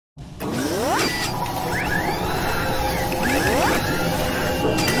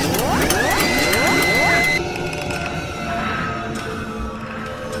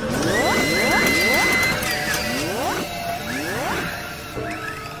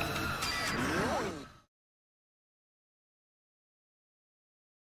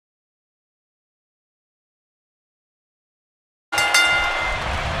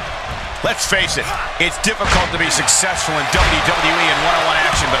Let's face it, it's difficult to be successful in WWE in one-on-one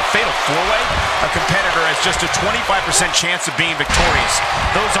action, but a fatal four-way? A competitor has just a 25% chance of being victorious.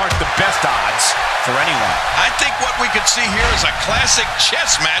 Those aren't the best odds for anyone. I think what we could see here is a classic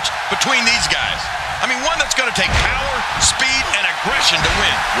chess match between these guys. I mean, one that's going to take power, speed, and aggression to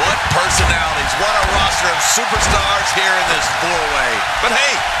win. What personalities, what a roster of superstars here in this four-way. But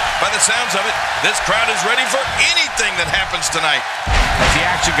hey, by the sounds of it, this crowd is ready for anything that happens tonight. As the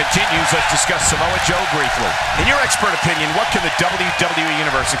action continues, let's discuss Samoa Joe briefly. In your expert opinion, what can the WWE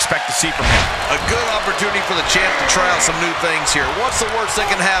Universe expect to see from him? A good opportunity for the champ to try out some new things here. What's the worst that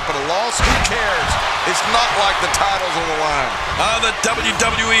can happen? A loss? Who cares? It's not like the title's on the line. The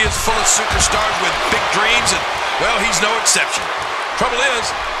WWE is full of superstars with big dreams, and, well, he's no exception. Trouble is,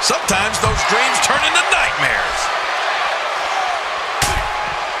 sometimes those dreams turn into nightmares.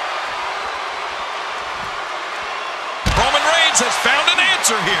 Roman Reigns has found an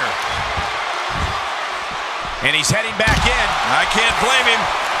answer here. And he's heading back in. I can't blame him.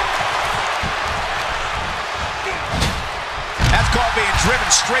 That's called being driven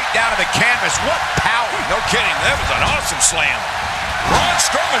straight down to the canvas. What power. No kidding, that was an awesome slam. Braun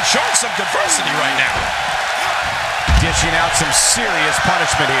Strowman showing some diversity right now. Dishing out some serious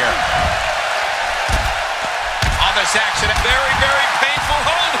punishment here. On this action, a very, very painful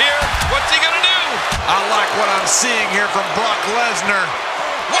hold here. What's he going to do? I like what I'm seeing here from Brock Lesnar.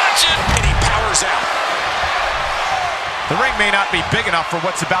 Watch it! And he powers out. The ring may not be big enough for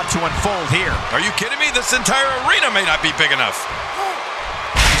what's about to unfold here. Are you kidding me? This entire arena may not be big enough.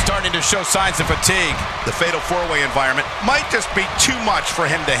 He's starting to show signs of fatigue. The fatal four-way environment might just be too much for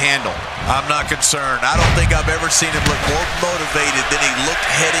him to handle. I'm not concerned. I don't think I've ever seen him look more motivated than he looked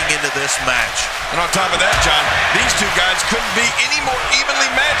heading into this match. And on top of that, John, these two guys couldn't be any more evenly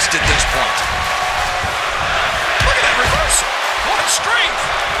matched at this point. Look at that reversal. What strength!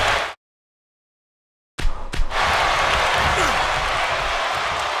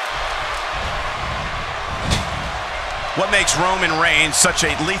 What makes Roman Reigns such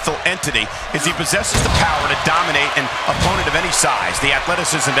a lethal entity is he possesses the power to dominate an opponent of any size, the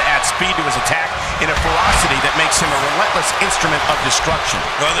athleticism to add speed to his attack, and a ferocity that makes him a relentless instrument of destruction.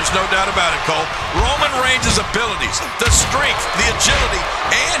 Well, there's no doubt about it, Cole. Roman Reigns' abilities, the strength, the agility,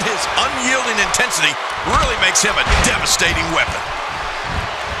 and his unyielding intensity really makes him a devastating weapon.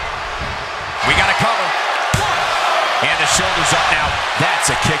 We got a cover. And the shoulders up now. That's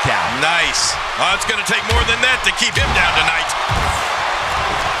a kick out. Nice. Oh, it's going to take more than that to keep him down tonight.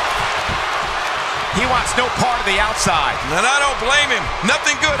 He wants no part of the outside. And I don't blame him.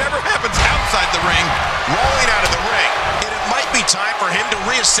 Nothing good ever happens outside the ring. Rolling out of the ring. And it might be time for him to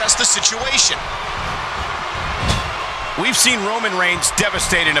reassess the situation. We've seen Roman Reigns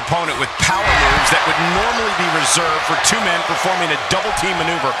devastate an opponent with power moves that would normally be reserved for two men performing a double team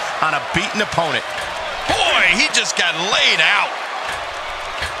maneuver on a beaten opponent. Boy, he just got laid out.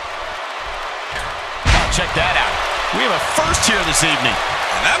 Oh, check that out. We have a first here this evening.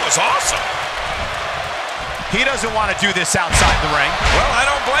 And that was awesome. He doesn't want to do this outside the ring. Well, I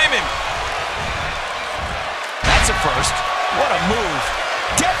don't blame him. That's a first. What a move.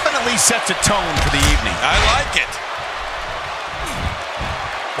 Definitely sets a tone for the evening. I like it.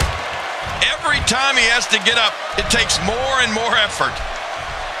 Every time he has to get up, it takes more and more effort.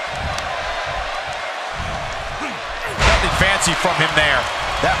 Fancy from him there.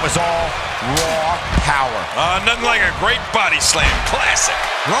 That was all raw power. Nothing like a great body slam. Classic.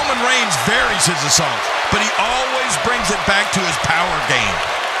 Roman Reigns varies his assaults, but he always brings it back to his power game.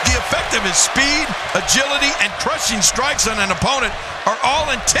 The effect of his speed, agility, and crushing strikes on an opponent are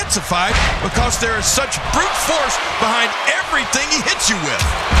all intensified because there is such brute force behind everything he hits you with.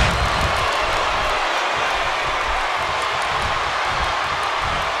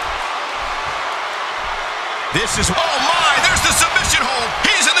 This is... Oh my, there's the submission hold.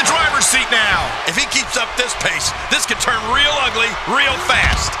 He's in the driver's seat now. If he keeps up this pace, this could turn real ugly real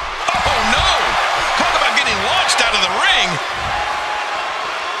fast. Oh no! Talk about getting launched out of the ring.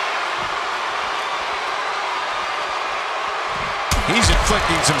 He's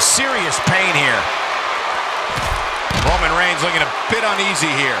inflicting some serious pain here. Roman Reigns looking a bit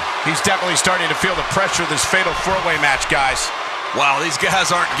uneasy here. He's definitely starting to feel the pressure of this fatal four-way match, guys. Wow, these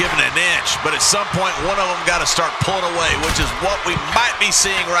guys aren't giving an inch, but at some point, one of them got to start pulling away, which is what we might be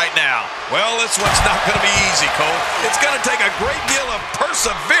seeing right now. Well, this one's not going to be easy, Cole. It's going to take a great deal of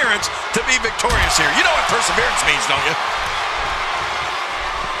perseverance to be victorious here. You know what perseverance means, don't you?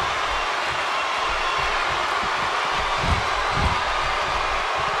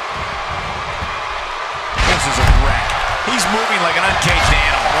 This is a wreck. He's moving like an uncaged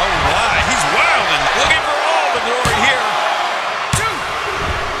animal. Oh, my. He's wild and looking for all the glory here.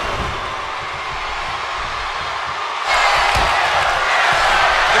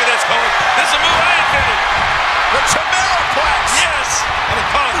 The Chimeraplex. Yes. I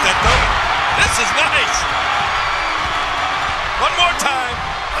didn't call it that, though. This is nice. One more time.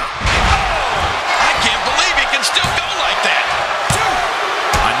 Oh, I can't believe he can still go like that.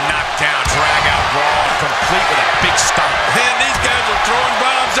 A knockdown, drag-out brawl, complete with a big stomp. Man, these guys are throwing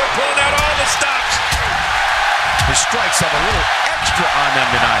bombs. They're pulling out all the stops. The strikes have a little extra on them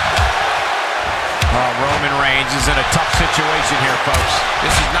tonight. Oh, Roman Reigns is in a tough situation here, folks.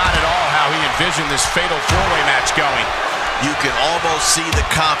 This is not at all how he envisioned this fatal four-way match going. You can almost see the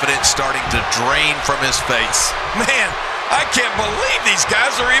confidence starting to drain from his face. Man, I can't believe these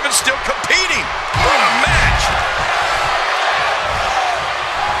guys are even still competing. What a match.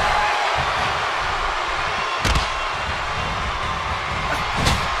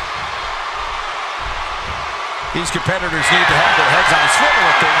 These competitors need to have their heads on a swivel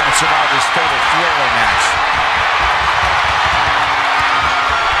if they want to survive this fatal four-way match.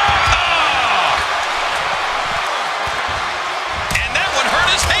 Oh! And that one hurt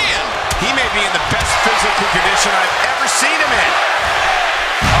his hand. He may be in the best physical condition I've ever seen him in.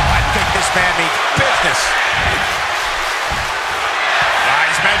 Oh, I think this man means business.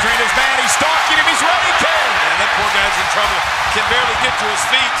 He's measuring his man. He's stalking him. He's ready, King. And that poor guy's in trouble. Can barely get to his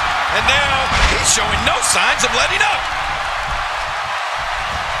feet. And now he's showing no signs of letting up.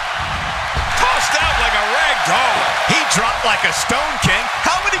 Tossed out like a rag doll. He dropped like a stone, King.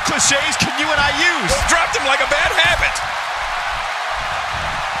 How many cliches can you and I use? Dropped him like a bad habit.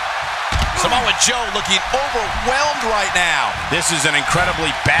 Samoa Joe looking overwhelmed right now. This is an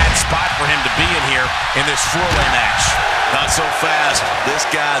incredibly bad spot for him to be in here in this four-way match. Not so fast. This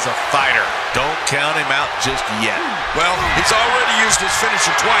guy's a fighter. Don't count him out just yet. Well, he's already used his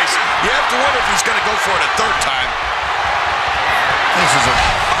finisher twice. You have to wonder if he's going to go for it a third time. This is a